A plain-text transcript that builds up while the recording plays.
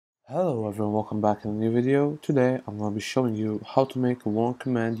Hello everyone, welcome back in a new video. Today I'm going to be showing you how to make a warn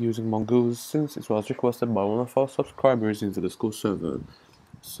command using Mongoose since it was requested by one of our subscribers in the Discord server.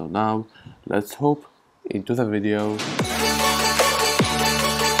 So now, let's hop into the video.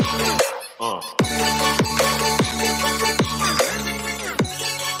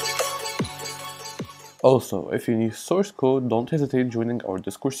 Also, if you need source code, don't hesitate joining our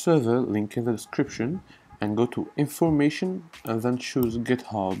Discord server, link in the description, and go to information and then choose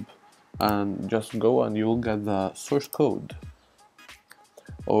GitHub and just go and you'll get the source code.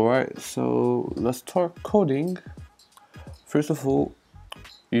 Alright, so let's start coding. First of all,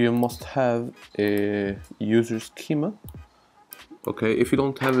 you must have a user schema. Okay, if you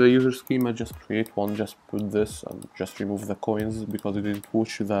don't have a user schema, just create one, just put this and just remove the coins because you didn't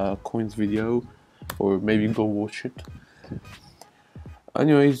watch the coins video, or maybe go watch it.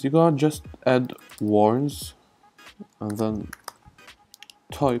 Anyways, you're gonna just add warns and then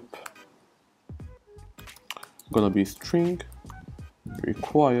type gonna be string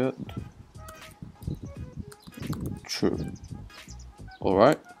required true.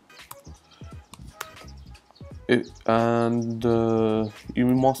 Alright, and you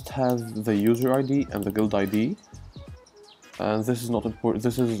must have the user ID and the guild ID, and this is not important.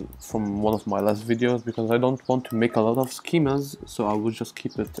 This is from one of my last videos because I don't want to make a lot of schemas, so I will just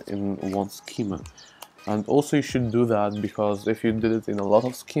keep it in one schema. And also you should do that because if you did it in a lot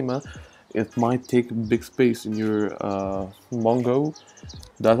of schema, it might take big space in your Mongo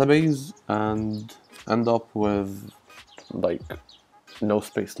database and end up with like no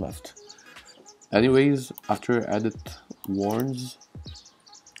space left. Anyways, after added warns,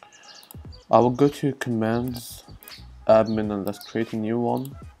 I will go to commands, admin, and let's create a new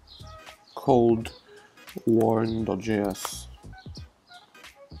one called warn.js.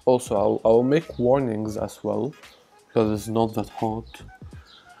 Also, I will make warnings as well because it's not that hard.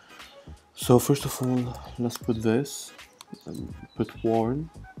 So first of all, let's put this and put warn.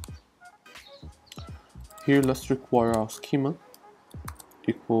 Here, let's require our schema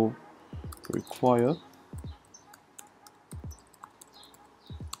equal require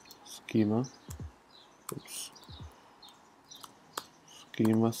schema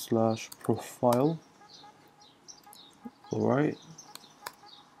slash profile. Alright,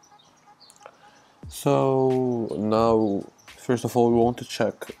 so now first of all we want to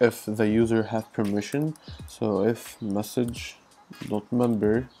check if the user have permission. So if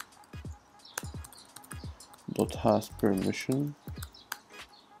message.member has permission,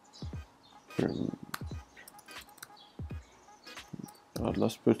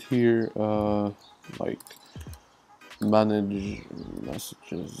 let's put here like manage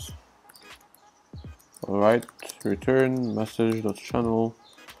messages. Alright, return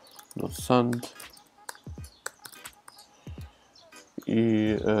message.channel.send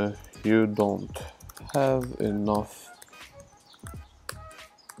you don't have enough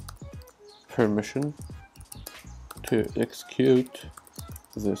permission to execute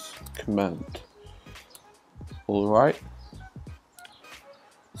this command. Alright,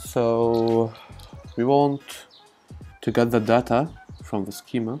 so we want to get the data from the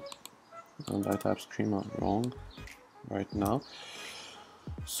schema, and I type schema wrong right now.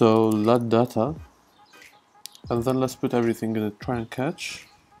 So let data, and then let's put everything in a try and catch.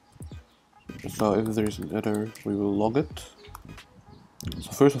 So if there is an error, we will log it.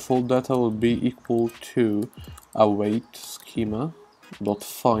 So first of all, data will be equal to await schema dot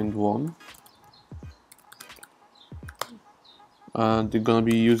find one, and you're gonna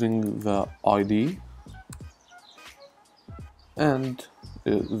be using the ID, and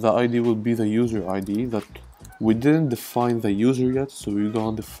the ID will be the user ID that we didn't define the user yet, so we're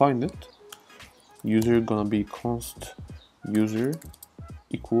gonna define it. User gonna be const user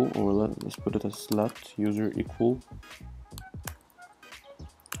equal, or let's put it as let user equal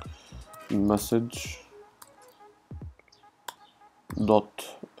message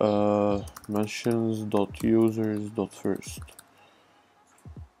dot mentions dot users dot first.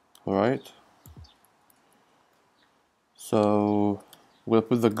 Alright, so we'll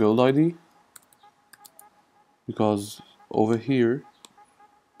put the guild ID because over here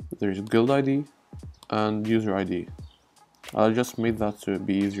there's guild ID and user ID. I just made that to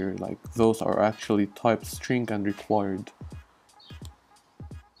be easier, like those are actually typed string and required.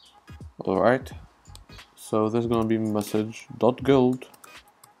 Alright, so there's gonna be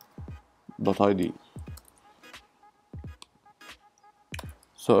message.guild.id.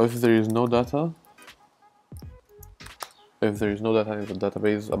 So if there is no data in the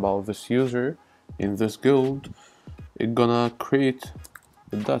database about this user in this guild, it's gonna create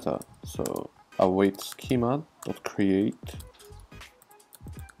the data. So await schema.create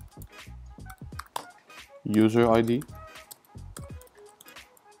user ID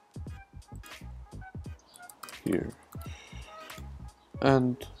here,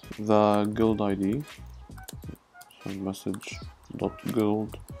 and the guild ID, so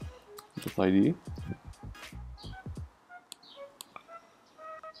message.guild.id.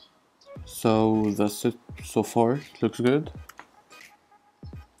 So that's it so far. It looks good.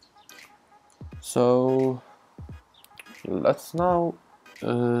 So let's now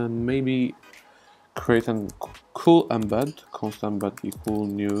maybe create a cool embed. Const embed equal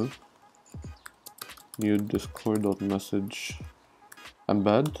new discord.message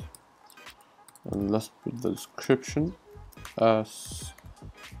embed, and let's put the description as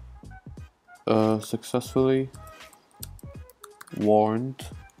successfully warned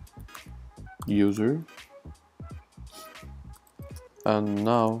user, and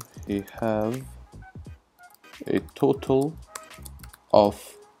now he have a total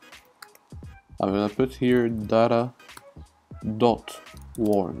of, I'm gonna put here data dot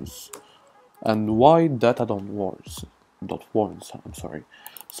warns. And why data dot warns? I'm sorry.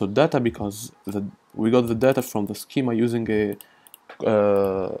 So data, because we got the data from the schema using a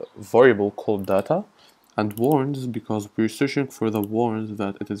variable called data, and warns because we're searching for the warns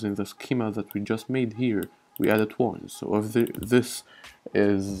that it is in the schema that we just made here. We added warns. So if this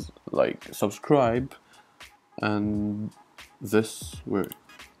is like subscribe, and this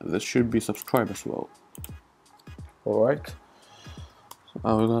should be subscribe as well. All right.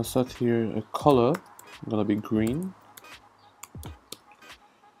 So we're gonna set here a color. Gonna be green.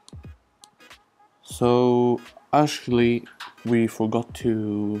 So actually, we forgot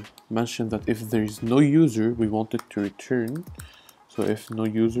to mention that if there is no user, we want it to return. So if no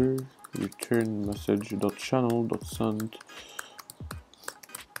user, return message.channel.send.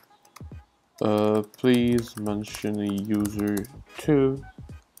 Please mention a user to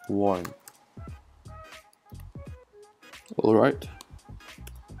warn. Alright.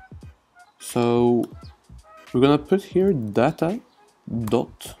 So we're gonna put here data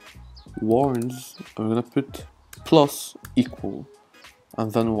dot warns. I'm gonna put plus equal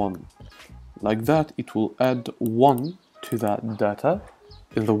and then 1. Like that, it will add 1 to that data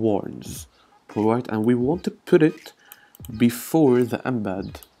in the warns. Alright, and we want to put it before the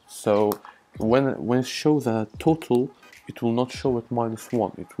embed. So when it shows the total, it will not show it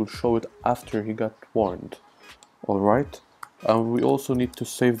 -1. It will show it after he got warned. Alright, and we also need to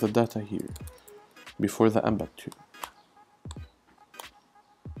save the data here before the embed too.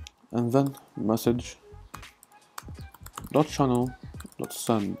 And then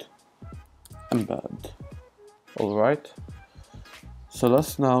message.channel.send embed. Alright, so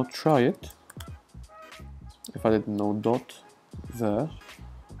let's now try it. If I did no dot there,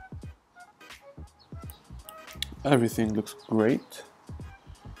 everything looks great.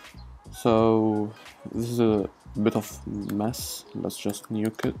 So this is a bit of mess. Let's just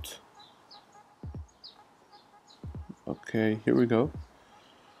nuke it. Okay, here we go.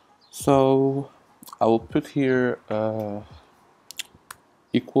 So I will put here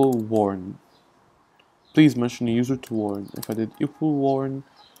equal warn. Please mention a user to warn. If I did equal warn,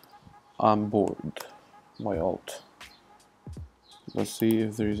 I'm bored. My alt. Let's see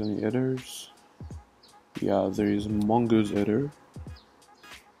if there is any errors. Yeah, there is Mongoose error.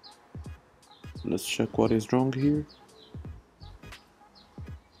 Let's check what is wrong here.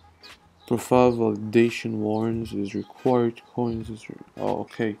 Profile validation warns is required. Coins is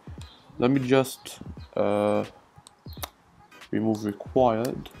okay. Let me just remove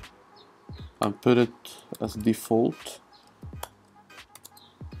required and put it as default.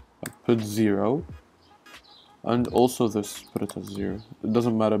 I put 0, and also this, put it as 0. It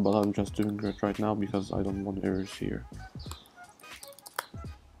doesn't matter, but I'm just doing it right now because I don't want errors here.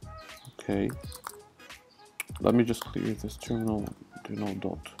 Okay, let me just clear this terminal to no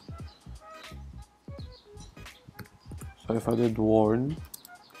dot. So if I did warn,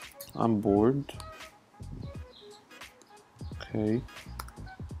 I'm bored. Okay.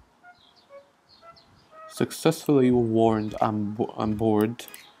 Successfully warned, I'm bored.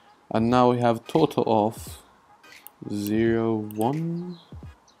 And now we have total of 0, 1.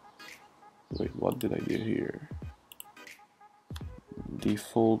 Wait, what did I do here?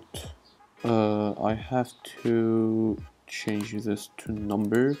 Default. I have to change this to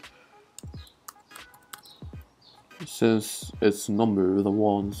number. Since it's number, the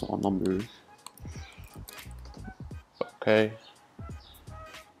ones are numbers. Okay.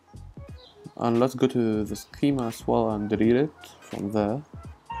 And let's go to the schema as well and delete it from there.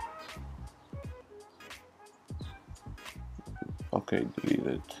 Okay, delete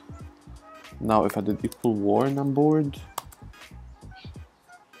it. Now if I did equal warn, I'm bored.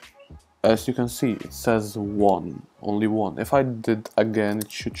 As you can see, it says 1, only 1. If I did again,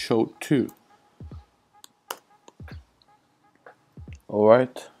 it should show 2.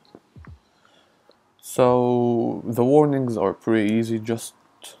 Alright. So the warnings are pretty easy. Just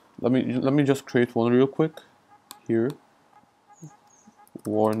let me just create one real quick here.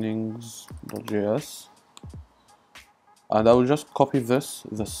 Warnings.js. And I will just copy this,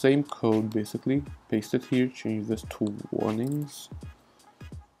 the same code basically, paste it here, change this to warnings.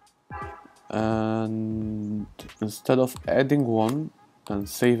 And instead of adding one and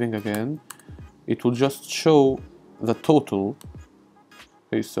saving again, it will just show the total.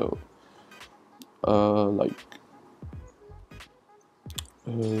 Okay, so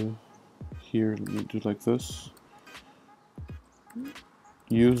here, let me do like this.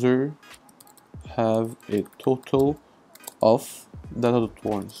 User have a total of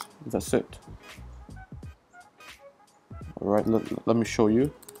data.warns. That's it. Alright, let me show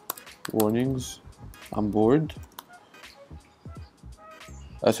you. Warnings, I'm bored.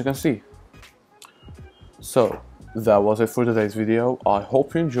 As you can see. So that was it for today's video. I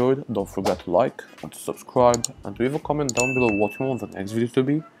hope you enjoyed. Don't forget to like and to subscribe and to leave a comment down below what you want the next video to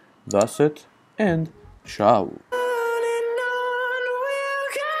be. That's it, and ciao.